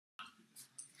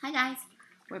Hi guys,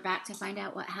 we're back to find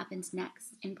out what happens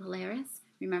next in Polaris.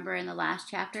 Remember in the last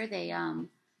chapter they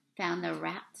found the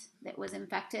rat that was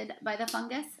infected by the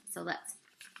fungus. So let's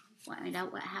find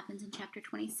out what happens in chapter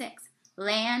 26.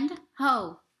 Land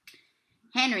ho!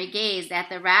 Henry gazed at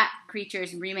the rat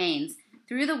creature's remains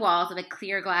through the walls of a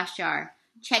clear glass jar,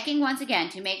 checking once again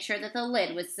to make sure that the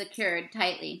lid was secured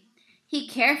tightly. He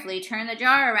carefully turned the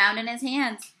jar around in his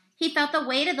hands. He felt the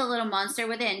weight of the little monster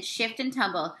within shift and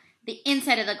tumble. The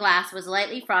inside of the glass was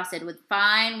lightly frosted with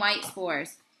fine white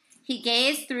spores. He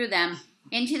gazed through them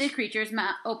into the creature's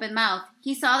open mouth.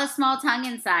 He saw the small tongue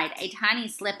inside, a tiny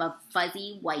slip of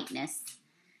fuzzy whiteness.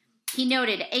 He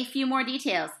noted a few more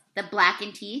details: the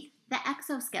blackened teeth, the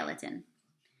exoskeleton.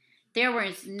 There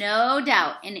was no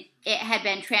doubt it had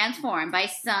been transformed by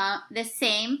the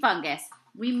same fungus.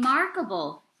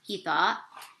 Remarkable, he thought.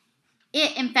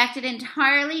 It infected an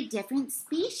entirely different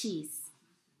species.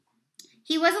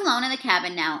 He was alone in the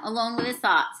cabin now, alone with his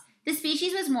thoughts. The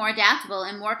species was more adaptable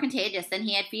and more contagious than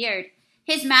he had feared.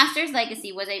 His master's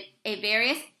legacy was a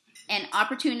various and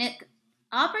opportunistic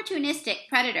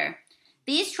predator.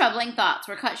 These troubling thoughts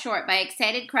were cut short by an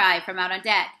excited cry from out on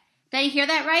deck. Did I hear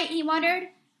that right? He wondered.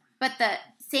 But the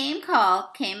same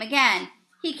call came again.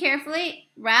 He carefully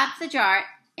wrapped the jar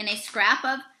in a scrap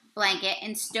of blanket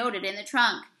and stowed it in the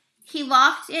trunk. He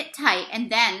locked it tight and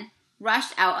then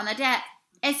rushed out on the deck.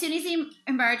 As soon as he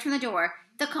emerged from the door,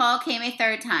 the call came a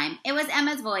third time. It was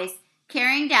Emma's voice,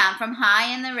 carrying down from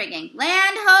high in the rigging.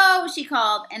 "Land ho!" she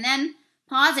called, and then,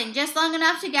 pausing just long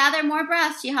enough to gather more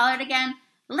breath, she hollered again,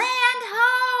 "Land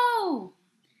ho!"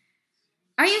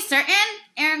 "Are you certain?"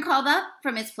 Aaron called up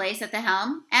from his place at the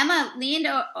helm. Emma leaned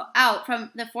out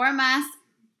from the foremast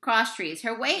crosstrees,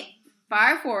 her weight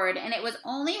far forward, and it was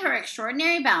only her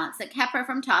extraordinary balance that kept her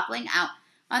from toppling out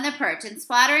on the perch and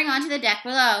splattering onto the deck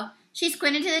below. She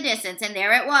squinted to the distance, and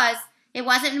there it was. It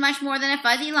wasn't much more than a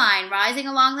fuzzy line rising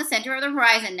along the center of the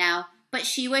horizon now, but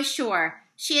she was sure.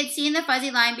 She had seen the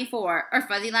fuzzy line before, or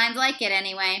fuzzy lines like it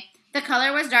anyway. The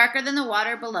color was darker than the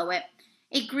water below it,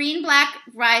 a green-black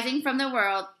rising from the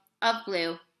world of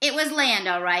blue. It was land,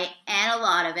 all right, and a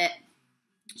lot of it.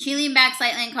 She leaned back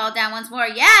slightly and called down once more,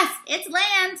 "Yes, it's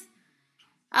land!"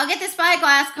 "I'll get the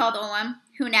spyglass," called Owen,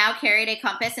 who now carried a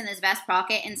compass in his vest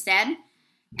pocket instead.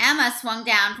 Emma swung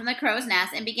down from the crow's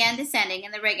nest and began descending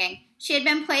in the rigging. She had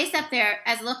been placed up there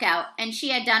as lookout, and she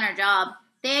had done her job.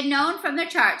 They had known from their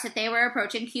charts that they were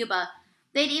approaching Cuba.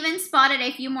 They'd even spotted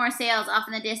a few more sails off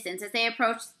in the distance as they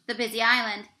approached the busy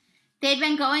island. They'd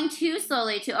been going too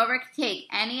slowly to overtake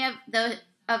any of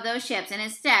those ships, and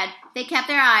instead, they kept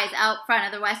their eyes out front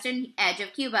of the western edge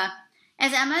of Cuba.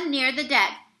 As Emma neared the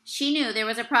deck, she knew there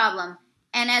was a problem.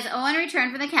 And as Owen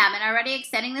returned from the cabin, already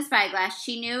extending the spyglass,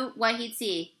 she knew what he'd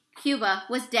see. Cuba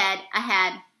was dead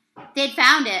ahead. They'd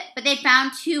found it, but they'd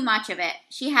found too much of it.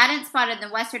 She hadn't spotted the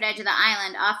western edge of the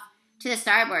island off to the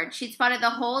starboard. She'd spotted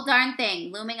the whole darn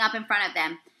thing looming up in front of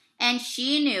them, and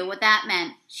she knew what that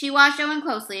meant. She watched Owen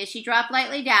closely as she dropped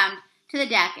lightly down to the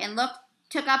deck and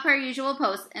took up her usual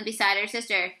post beside her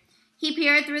sister. He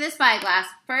peered through the spyglass,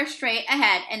 first straight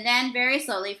ahead, and then very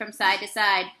slowly from side to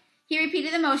side. He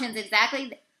repeated the motions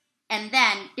exactly and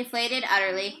then deflated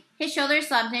utterly. His shoulders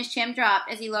slumped and his chin dropped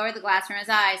as he lowered the glass from his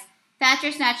eyes. Thatcher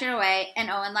snatched it away, and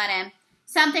Owen let him.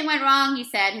 "Something went wrong," he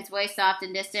said, his voice soft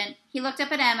and distant. He looked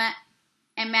up at Emma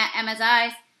and met Emma's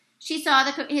eyes. She saw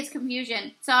his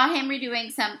confusion, saw him redoing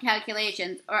some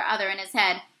calculations or other in his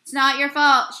head. "It's not your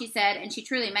fault," she said, and she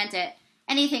truly meant it.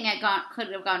 Anything could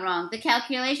have gone wrong. The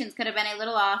calculations could have been a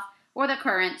little off, or the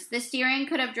currents. The steering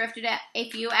could have drifted at a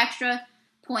few extra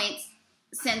points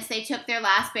since they took their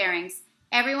last bearings.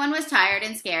 Everyone was tired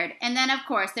and scared. And then, of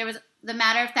course, there was the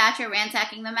matter of Thatcher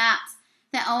ransacking the maps.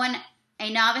 That Owen, a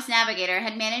novice navigator,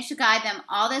 had managed to guide them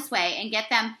all this way and get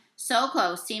them so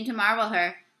close seemed to marvel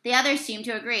her. The others seemed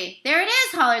to agree. "There it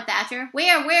is," hollered Thatcher.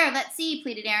 Where? Let's see,"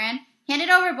 pleaded Aaron. "Hand it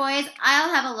over, boys.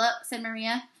 I'll have a look," said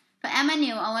Maria. But Emma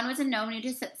knew Owen was in no mood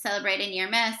to celebrate a near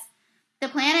miss. The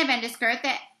plan had been to skirt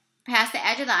past the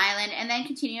edge of the island and then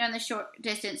continue on the short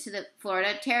distance to the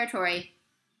Florida territory.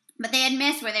 But they had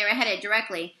missed where they were headed,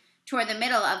 directly toward the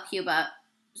middle of Cuba,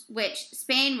 which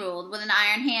Spain ruled with an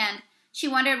iron hand. She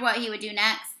wondered what he would do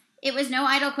next. It was no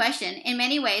idle question. In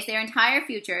many ways, their entire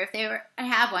future, if they were to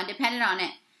have one, depended on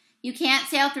it. You can't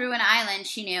sail through an island,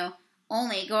 she knew.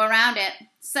 Only go around it.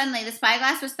 Suddenly, the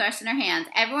spyglass was thrust in her hands.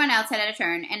 Everyone else had a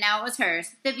turn, and now it was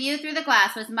hers. The view through the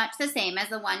glass was much the same as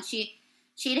the one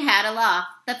she'd had aloft.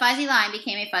 The fuzzy line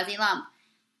became a fuzzy lump.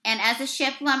 And as the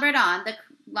ship lumbered on, the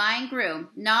line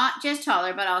grew, not just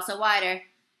taller, but also wider.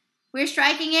 "We're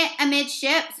striking it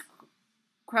amidships,"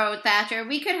 crowed Thatcher.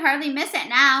 "We could hardly miss it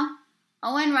now."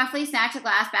 Owen roughly snatched the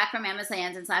glass back from Emma's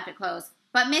hands and slapped it close.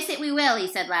 "But miss it we will," he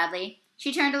said loudly.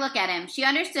 She turned to look at him. She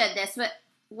understood this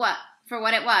for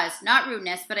what it was. Not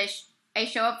rudeness, but a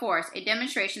show of force, a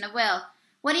demonstration of will.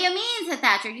 "What do you mean?" said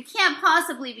Thatcher. "You can't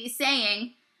possibly be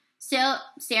saying—" Still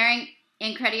staring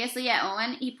incredulously at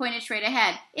Owen, he pointed straight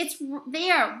ahead. "It's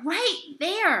there, right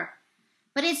there."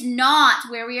 "But it's not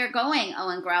where we are going,"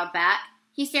 Owen growled back.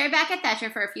 He stared back at Thatcher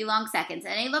for a few long seconds,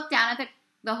 and he looked down at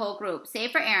the whole group,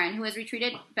 save for Aaron, who was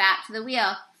retreated back to the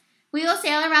wheel. "We will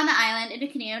sail around the island in a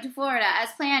canoe to Florida,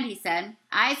 as planned," he said.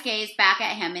 Eyes gazed back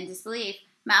at him in disbelief.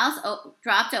 Mouths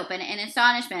dropped open in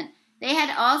astonishment. They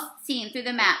had all seen through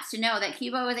the maps to know that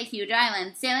Cuba was a huge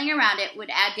island. Sailing around it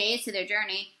would add days to their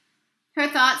journey. Her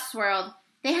thoughts swirled.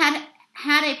 They had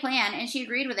a plan, and she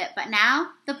agreed with it, but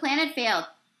now the plan had failed.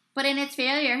 But in its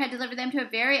failure had delivered them to a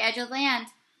very edge of land.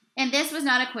 And this was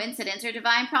not a coincidence or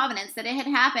divine providence that it had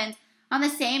happened on the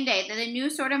same day that a new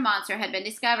sort of monster had been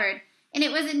discovered. And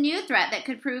it was a new threat that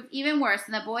could prove even worse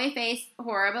than the boy-faced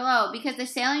horror below, because the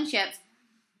sailing ships,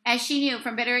 as she knew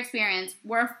from bitter experience,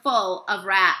 were full of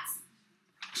rats.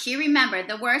 She remembered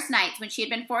the worst nights when she had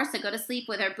been forced to go to sleep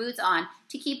with her boots on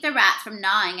to keep the rats from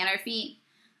gnawing at her feet.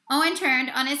 Owen turned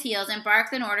on his heels and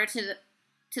barked an order to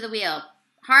the wheel.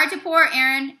 "Hard to port,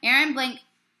 Aaron." Aaron blinked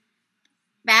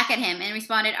back at him and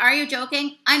responded, "Are you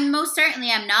joking?" "I most certainly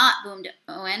am not," boomed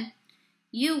Owen.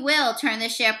 "You will turn the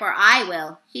ship, or I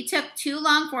will." He took 2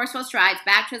 long, forceful strides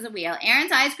back towards the wheel.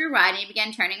 Aaron's eyes grew wide, and he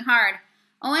began turning hard.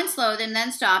 Owen slowed and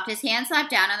then stopped. His hand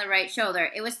slapped down on the right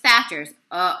shoulder. It was Thatcher's.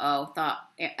 "Uh-oh," thought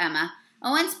Emma.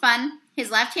 Owen spun, his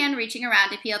left hand reaching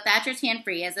around to peel Thatcher's hand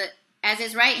free as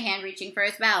his right hand reaching for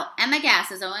his belt. Emma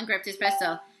gasped as Owen gripped his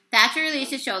pistol. Thatcher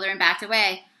released his shoulder and backed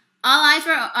away. All eyes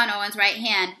were on Owen's right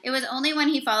hand. It was only when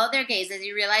he followed their gazes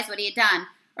he realized what he had done,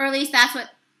 or at least that's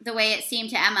the way it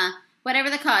seemed to Emma. Whatever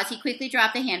the cause, he quickly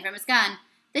dropped the hand from his gun.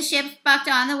 The ship bucked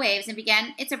on the waves and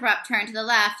began its abrupt turn to the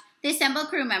left. The assembled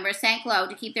crew members sank low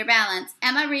to keep their balance.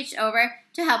 Emma reached over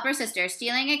to help her sister,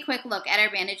 stealing a quick look at her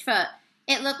bandaged foot.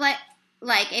 It looked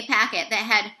like a packet that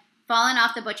had fallen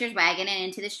off the butcher's wagon and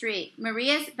into the street.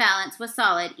 Maria's balance was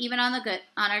solid, even on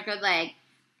her good leg,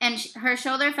 and her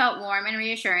shoulder felt warm and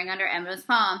reassuring under Emma's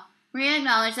palm. Maria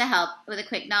acknowledged the help with a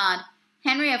quick nod.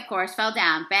 Henry, of course, fell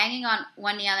down, banging on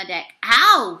one knee on the deck.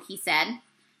 "Ow!" he said.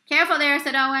 "Careful there,"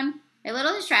 said Owen. A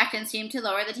little distraction seemed to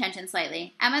lower the tension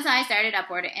slightly. Emma's eyes darted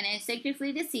upward, and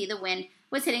instinctively to see the wind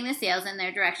was hitting the sails and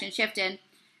their direction shifted.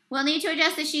 "We'll need to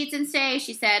adjust the sheets and stay,"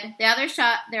 she said. The others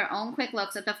shot their own quick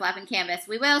looks at the flapping canvas.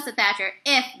 "We will," said Thatcher,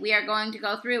 "if we are going to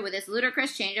go through with this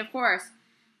ludicrous change of course."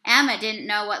 Emma didn't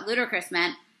know what ludicrous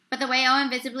meant, but the way Owen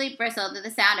visibly bristled at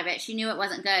the sound of it, she knew it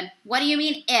wasn't good. "What do you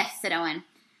mean, if?" said Owen.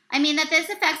 "I mean that this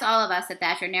affects all of us," said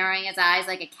Thatcher, narrowing his eyes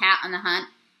like a cat on the hunt.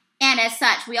 "And as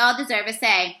such, we all deserve a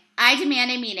say. I demand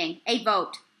a meeting, a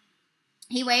vote."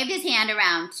 He waved his hand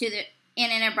around in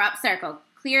an abrupt circle,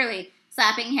 nearly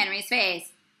slapping Henry's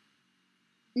face.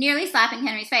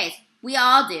 "We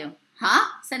all do."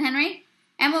 "Huh?" said Henry.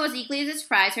 Emma was equally as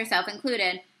surprised, herself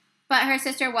included. But her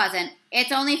sister wasn't.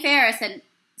 "It's only fair,"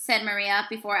 said Maria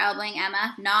before elbowing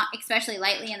Emma, not especially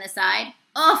lightly in the side.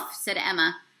 "Oof," said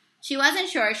Emma. She wasn't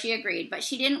sure she agreed, but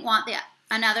she didn't want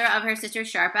another of her sister's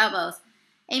sharp elbows.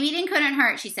 "A meeting couldn't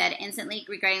hurt," she said, instantly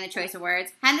regretting the choice of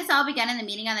words. Hadn't this all begun in the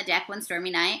meeting on the deck one stormy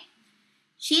night?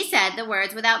 She said the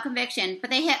words without conviction, but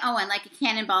they hit Owen like a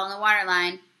cannonball in the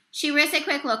waterline. She risked a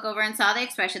quick look over and saw the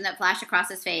expression that flashed across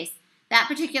his face. That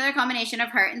particular combination of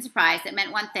hurt and surprise that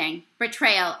meant one thing: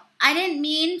 betrayal. "I didn't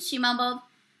mean," she mumbled.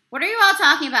 "What are you all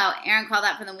talking about?" Aaron called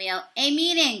out from the wheel. "A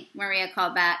meeting," Maria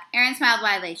called back. Aaron smiled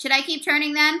widely. "Should I keep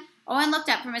turning then?" Owen looked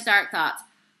up from his dark thoughts.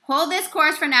 "Hold this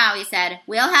course for now," he said.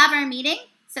 "We'll have our meeting?"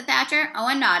 said Thatcher.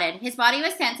 Owen nodded. His body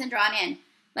was tense and drawn in,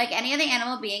 like any other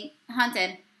animal being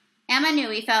hunted. Emma knew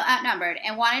he felt outnumbered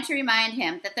and wanted to remind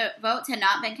him that the votes had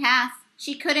not been cast.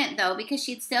 She couldn't, though, because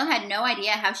she still had no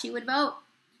idea how she would vote.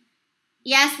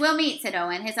 "Yes, we'll meet," said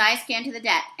Owen. His eyes scanned to the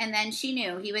deck, and then she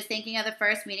knew he was thinking of the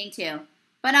first meeting, too.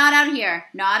 "But not out here.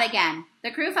 Not again."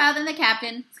 The crew filed in the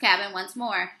captain's cabin once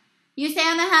more. "You stay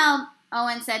on the helm,"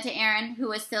 Owen said to Aaron, who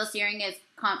was still steering his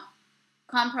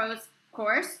compros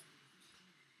course.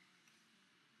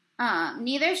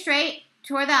 "Neither straight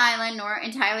toward the island nor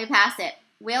entirely past it.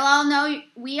 We all know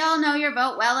your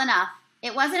vote well enough."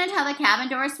 It wasn't until the cabin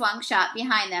door swung shut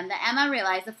behind them that Emma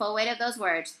realized the full weight of those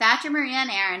words. Thatcher, Maria,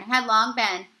 and Aaron had long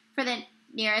been for the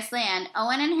nearest land.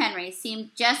 Owen and Henry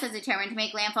seemed just as determined to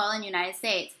make landfall in the United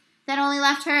States. That only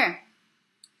left her.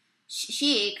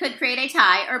 She could create a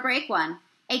tie or break one.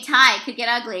 A tie could get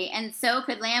ugly, and so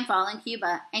could landfall in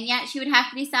Cuba, and yet she would have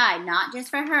to decide, not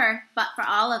just for her, but for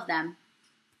all of them.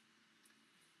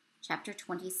 Chapter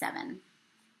 27.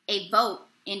 A vote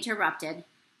interrupted.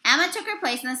 Emma took her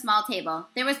place in the small table.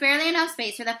 There was barely enough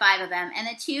space for the 5 of them, and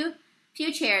the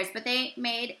few chairs, but they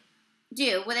made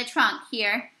do with a trunk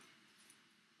here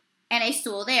and a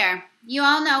stool there. You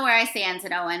all know where I stand,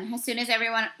 said Owen, as soon as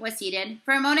everyone was seated.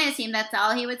 For a moment it seemed that's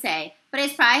all he would say, but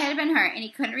his pride had been hurt, and he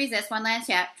couldn't resist one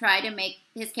last try to make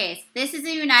his case. This is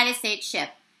a United States ship,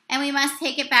 and we must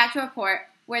take it back to a port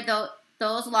where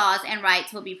those laws and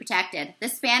rights will be protected. The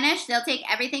Spanish, they'll take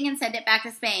everything and send it back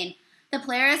to Spain. The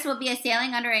Polaris will be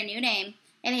sailing under a new name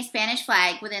and a Spanish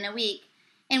flag within a week,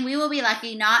 and we will be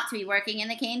lucky not to be working in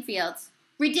the cane fields.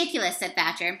 Ridiculous, said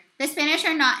Thatcher. The Spanish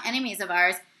are not enemies of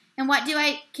ours, and what do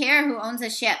I care who owns a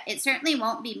ship? It certainly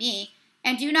won't be me,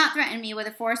 and do not threaten me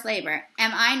with forced labor.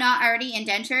 Am I not already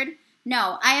indentured?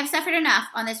 No, I have suffered enough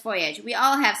on this voyage. We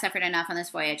all have suffered enough on this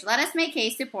voyage. Let us make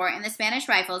haste to port, and the Spanish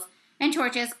rifles and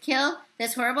torches kill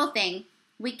this horrible thing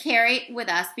we carry with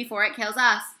us before it kills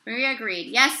us. Maria agreed.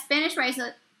 Yes, Spanish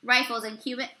rifles and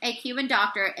a Cuban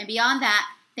doctor, and beyond that,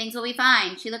 things will be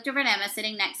fine. She looked over at Emma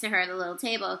sitting next to her at the little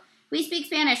table. We speak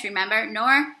Spanish, remember,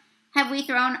 nor have we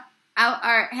thrown out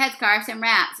our headscarves and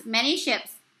wraps. Many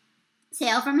ships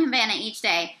sail from Havana each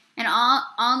day, and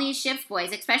all need ship's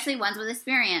boys, especially ones with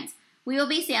experience. We will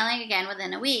be sailing again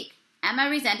within a week. Emma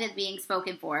resented being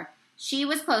spoken for. She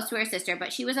was close to her sister,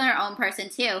 but she was her own person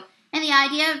too, and the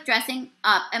idea of dressing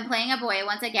up and playing a boy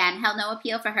once again held no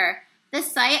appeal for her. The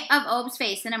sight of Obe's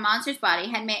face in a monster's body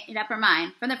had made up her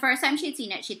mind. From the first time she'd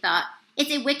seen it, she thought,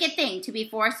 it's a wicked thing to be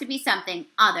forced to be something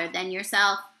other than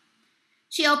yourself.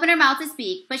 She opened her mouth to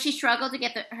speak, but she struggled to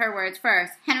get her words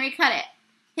first. Henry cut it.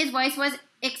 His voice was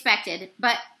expected,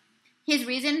 but his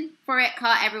reason for it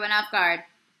caught everyone off guard.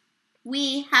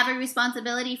 We have a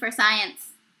responsibility for science,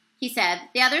 he said.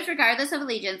 The others, regardless of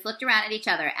allegiance, looked around at each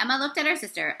other. Emma looked at her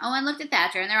sister. Owen looked at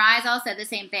Thatcher, and their eyes all said the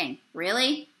same thing.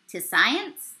 Really? To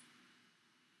science?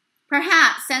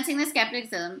 Perhaps, sensing the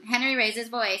skepticism, Henry raised his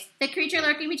voice. The creature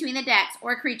lurking between the decks,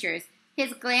 or creatures,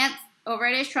 his glance over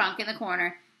at his trunk in the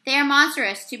corner. They are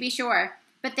monstrous, to be sure,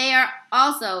 but they are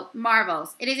also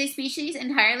marvels. It is a species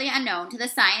entirely unknown to the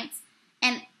science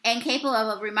and capable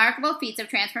of remarkable feats of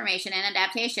transformation and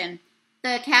adaptation.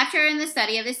 The capture and the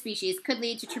study of this species could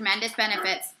lead to tremendous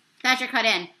benefits. Thatcher cut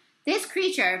in. This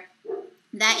creature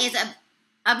that is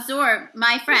absorbed,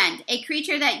 my friend, a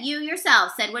creature that you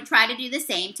yourself said would try to do the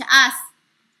same to us.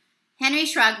 Henry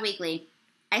shrugged weakly.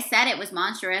 I said it was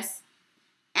monstrous.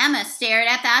 Emma stared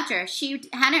at Thatcher. She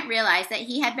hadn't realized that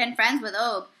he had been friends with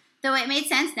Obe, though it made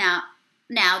sense now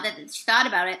that she thought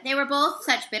about it. They were both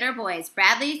such bitter boys,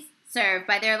 badly served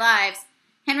by their lives.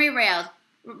 Henry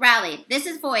rallied. This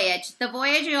is voyage. The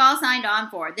voyage you all signed on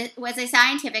for. This was a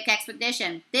scientific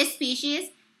expedition. This species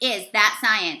is that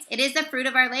science. It is the fruit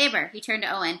of our labor, he turned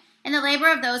to Owen, and the labor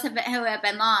of those who have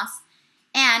been lost.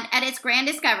 And at its grand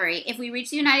discovery, if we reach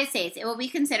the United States, it will be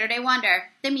considered a wonder.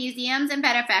 The museums and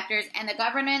benefactors and the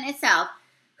government itself,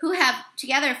 who have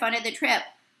together funded the trip,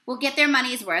 will get their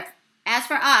money's worth. As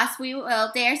for us, we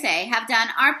will, dare say, have done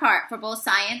our part for both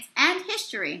science and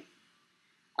history.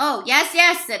 Oh, yes,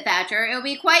 said Thatcher. It will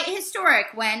be quite historic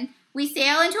when we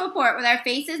sail into a port with our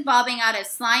faces bobbing out of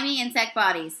slimy insect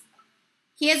bodies.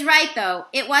 He is right, though.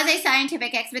 It was a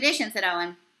scientific expedition, said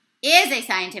Owen. Is a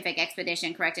scientific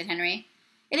expedition, corrected Henry.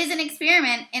 It is an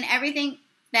experiment in everything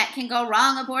that can go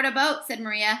wrong aboard a boat, said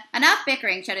Maria. Enough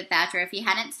bickering, shouted Thatcher, if he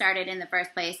hadn't started in the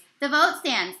first place. The vote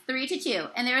stands 3-2,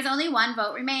 and there is only one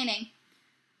vote remaining.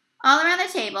 All around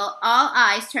the table, all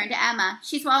eyes turned to Emma.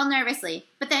 She swallowed nervously,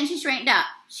 but then she straightened up.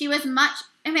 She was much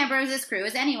a member of this crew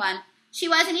as anyone. She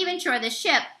wasn't even sure the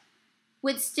ship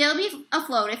would still be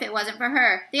afloat if it wasn't for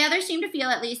her. The others seemed to feel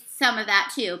at least some of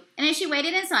that, too, and as she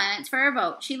waited in silence for her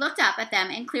vote, she looked up at them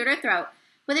and cleared her throat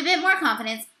with a bit more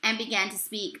confidence and began to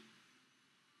speak.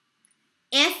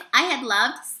 If I had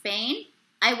loved Spain,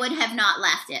 I would have not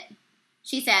left it,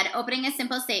 she said, opening a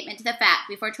simple statement to the fact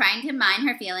before trying to mine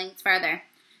her feelings further.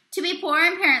 To be poor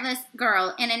and parentless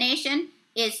girl in a nation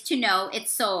is to know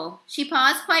its soul. She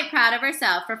paused, quite proud of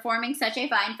herself for forming such a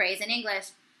fine phrase in English.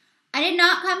 I did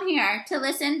not come here to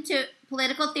listen to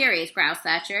political theories, groused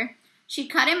Thatcher. She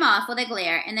cut him off with a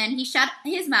glare, and then he shut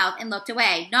his mouth and looked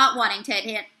away, not wanting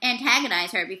to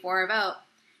antagonize her before her vote.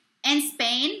 And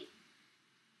Spain,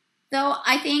 though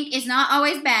I think is not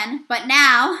always been, but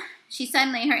now,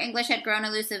 her English had grown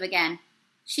elusive again.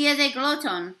 She is a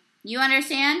glutton. You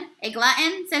understand? A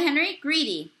glutton, said Henry.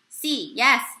 Greedy. Si,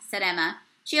 yes, said Emma.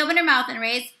 She opened her mouth and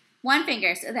raised one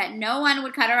finger so that no one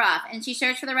would cut her off, and she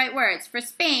searched for the right words. For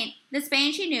Spain, the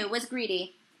Spain she knew was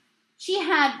greedy. She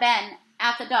had been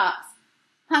at the docks,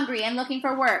 hungry and looking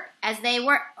for work, as they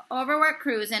were overworked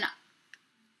crews and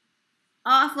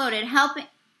offloaded,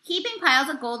 heaping piles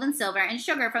of gold and silver and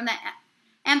sugar from the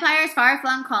empire's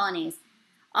far-flung colonies.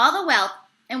 All the wealth,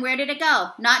 and where did it go?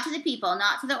 Not to the people,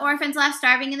 not to the orphans left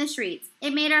starving in the streets.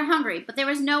 It made her hungry, but there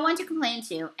was no one to complain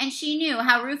to, and she knew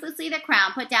how ruthlessly the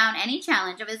crown put down any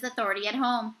challenge of its authority at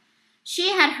home.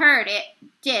 She had heard it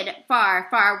did far,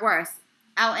 far worse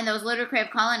out in those ludicrous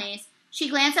colonies. She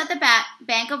glanced at the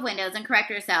bank of windows and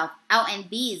corrected herself. Out in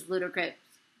these ludicrous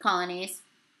colonies.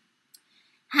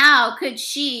 How could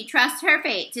she trust her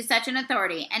fate to such an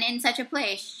authority, and in such a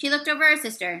place? She looked over her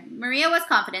sister. Maria was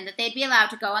confident that they'd be allowed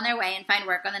to go on their way and find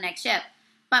work on the next ship.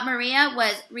 But Maria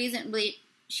was reasonably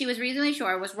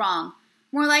sure was wrong.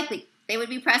 More likely, they would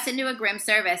be pressed into a grim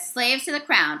service, slaves to the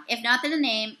crown, if not the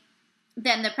name,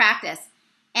 then the practice.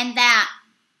 And that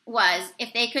was,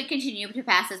 if they could continue to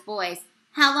pass as boys.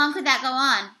 How long could that go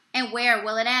on? And where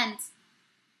will it end?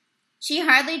 She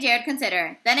hardly dared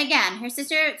consider. Then again, her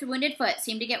sister's wounded foot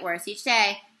seemed to get worse each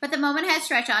day, but the moment had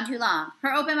stretched on too long.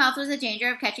 Her open mouth was in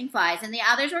danger of catching flies, and the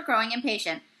others were growing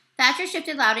impatient. Thatcher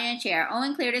shifted loudly in a chair.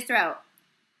 Owen cleared his throat.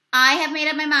 I have made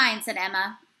up my mind, said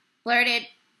Emma, blurted,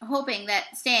 hoping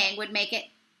that saying it would make it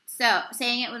so.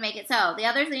 The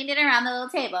others leaned in around the little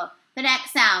table. The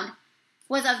next sound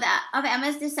was of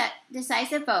Emma's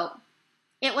decisive vote.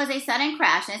 It was a sudden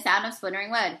crash and a sound of splintering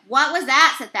wood. What was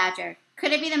that? Said Thatcher.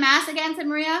 Could it be the mast again? Said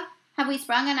Maria. Have we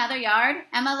sprung another yard?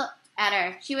 Emma looked at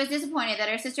her. She was disappointed that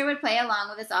her sister would play along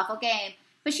with this awful game,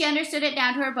 but she understood it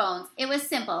down to her bones. It was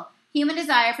simple, human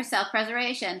desire for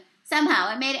self-preservation.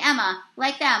 Somehow it made Emma,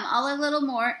 like them, all a little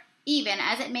more even,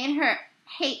 as it made her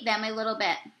hate them a little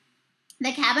bit.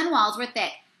 The cabin walls were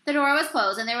thick. The door was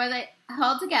closed, and they were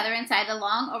huddled together inside the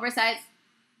long, oversized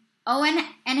Owen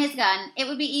and his gun. It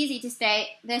would be easy to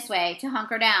stay this way, to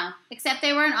hunker down, except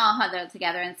they weren't all huddled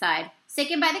together inside.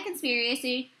 Sickened by the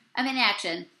conspiracy of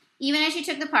inaction, even as she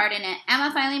took the part in it, Emma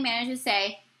finally managed to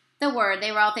say the word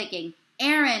they were all thinking.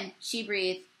 Aaron, she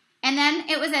breathed. And then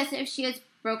it was as if she had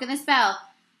broken the spell.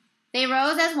 They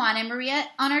rose as one, and Maria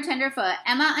on her tender foot,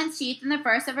 Emma unsheathed the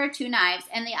first of her 2 knives,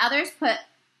 and the others put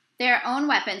their own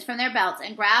weapons from their belts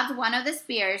and grabbed one of the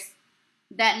spears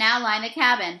that now lined the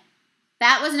cabin.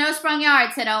 That was no sprung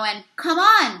yard, said Owen. Come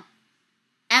on!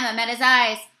 Emma met his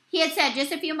eyes. He had said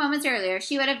just a few moments earlier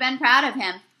she would have been proud of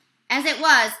him. As it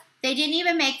was, they didn't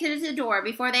even make it to the door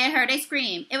before they had heard a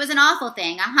scream. It was an awful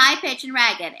thing, a high pitch and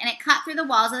ragged, and it cut through the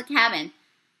walls of the cabin.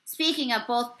 Speaking of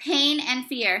both pain and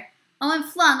fear, Owen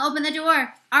flung open the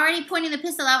door. Already pointing the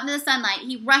pistol out into the sunlight,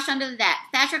 he rushed onto the deck.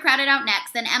 Thatcher crowded out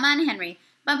next, then Emma and Henry,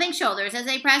 bumping shoulders as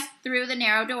they pressed through the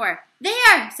narrow door.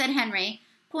 There, said Henry,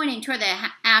 pointing toward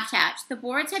the aft hatch. The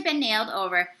boards had been nailed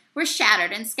over, were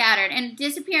shattered and scattered, and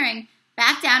disappearing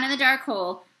back down in the dark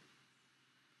hole.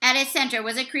 At its center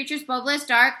was a creature's bulbous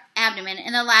dark abdomen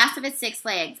and the last of its 6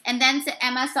 legs. And then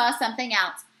Emma saw something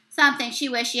else, something she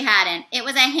wished she hadn't. It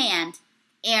was a hand.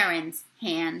 Aaron's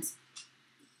hand.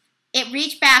 It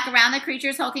reached back around the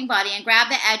creature's hulking body and grabbed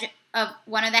the edge of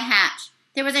one of the hatch.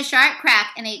 There was a sharp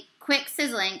crack and a quick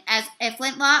sizzling as a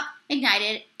flintlock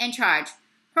ignited and charged.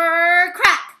 Her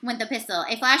crack went the pistol,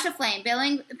 a flash of flame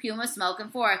billowing a plume of smoke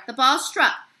and forth. The ball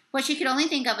struck. What she could only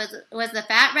think of was the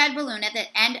fat red balloon at the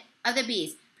end of the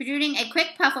beast, protruding a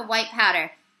quick puff of white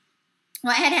powder.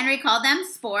 What had Henry called them?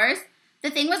 Spores? The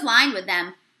thing was lined with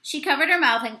them. She covered her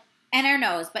mouth and her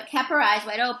nose, but kept her eyes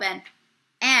wide open.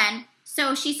 And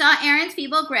so she saw Aaron's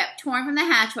feeble grip torn from the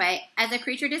hatchway as the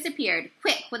creature disappeared,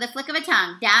 quick, with a flick of a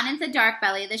tongue, down into the dark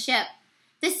belly of the ship.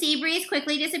 The sea breeze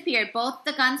quickly disappeared, both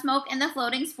the gun smoke and the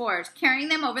floating spores, carrying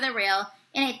them over the rail,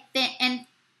 and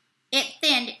it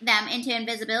thinned them into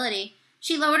invisibility.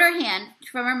 She lowered her hand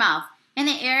from her mouth, and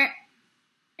the air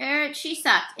she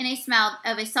sucked in a smell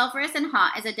of as sulphurous and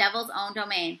hot as a devil's own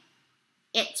domain.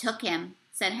 It took him,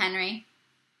 said Henry.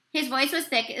 His voice was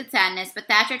thick with sadness, but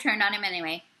Thatcher turned on him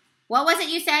anyway. What was it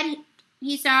you said?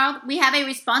 He snarled. We have a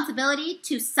responsibility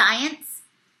to science?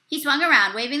 He swung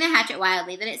around, waving the hatchet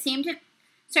wildly, that it seemed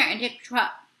certain to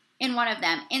drop in one of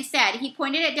them. Instead, he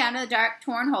pointed it down to the dark,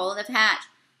 torn hole in the hatch.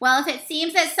 Well, if it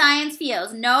seems that science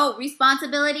feels no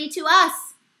responsibility to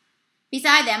us.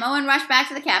 Beside them, Owen rushed back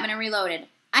to the cabin and reloaded.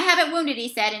 I have it wounded, he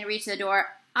said, and reached the door.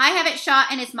 I have it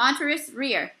shot in its monstrous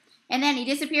rear. And then he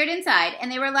disappeared inside, and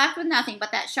they were left with nothing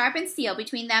but that sharpened steel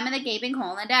between them and the gaping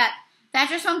hole in the deck.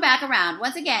 Thatcher swung back around,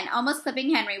 once again, almost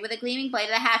clipping Henry with a gleaming blade of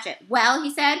the hatchet. Well, he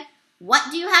said,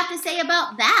 what do you have to say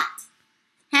about that?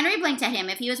 Henry blinked at him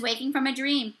if he was waking from a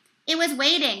dream. It was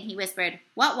waiting, he whispered.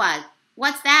 What was?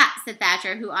 What's that? Said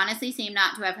Thatcher, who honestly seemed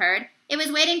not to have heard. It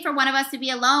was waiting for one of us to be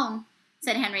alone,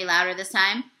 said Henry louder this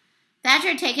time. Thatcher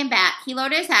had taken back. He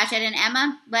lowered his hatchet, and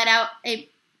Emma let out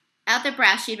the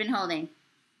breath she'd been holding.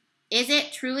 Is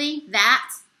it truly that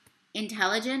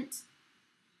intelligent?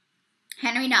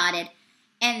 Henry nodded,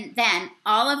 and then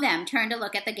all of them turned to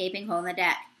look at the gaping hole in the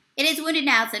deck. It is wounded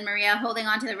now, said Maria, holding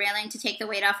onto the railing to take the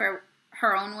weight off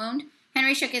her own wound.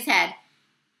 Henry shook his head.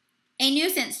 A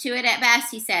nuisance to it at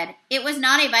best, he said. It was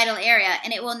not a vital area,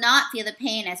 and it will not feel the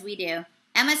pain as we do.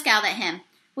 Emma scowled at him.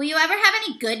 Will you ever have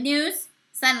any good news?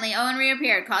 Suddenly, Owen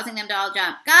reappeared, causing them to all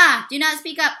jump. Gah! Do not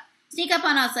sneak up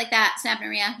on us like that, snapped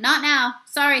Maria. Not now.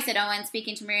 Sorry, said Owen,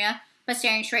 speaking to Maria, but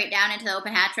staring straight down into the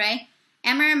open hatchway.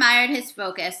 Emma admired his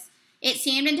focus. It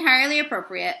seemed entirely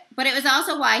appropriate, but it was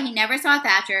also why he never saw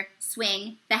Thatcher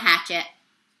swing the hatchet.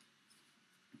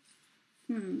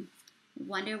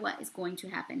 Wonder what is going to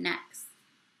happen next.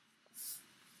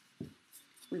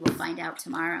 We will find out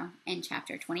tomorrow in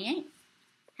chapter 28.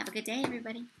 Have a good day,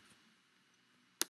 everybody.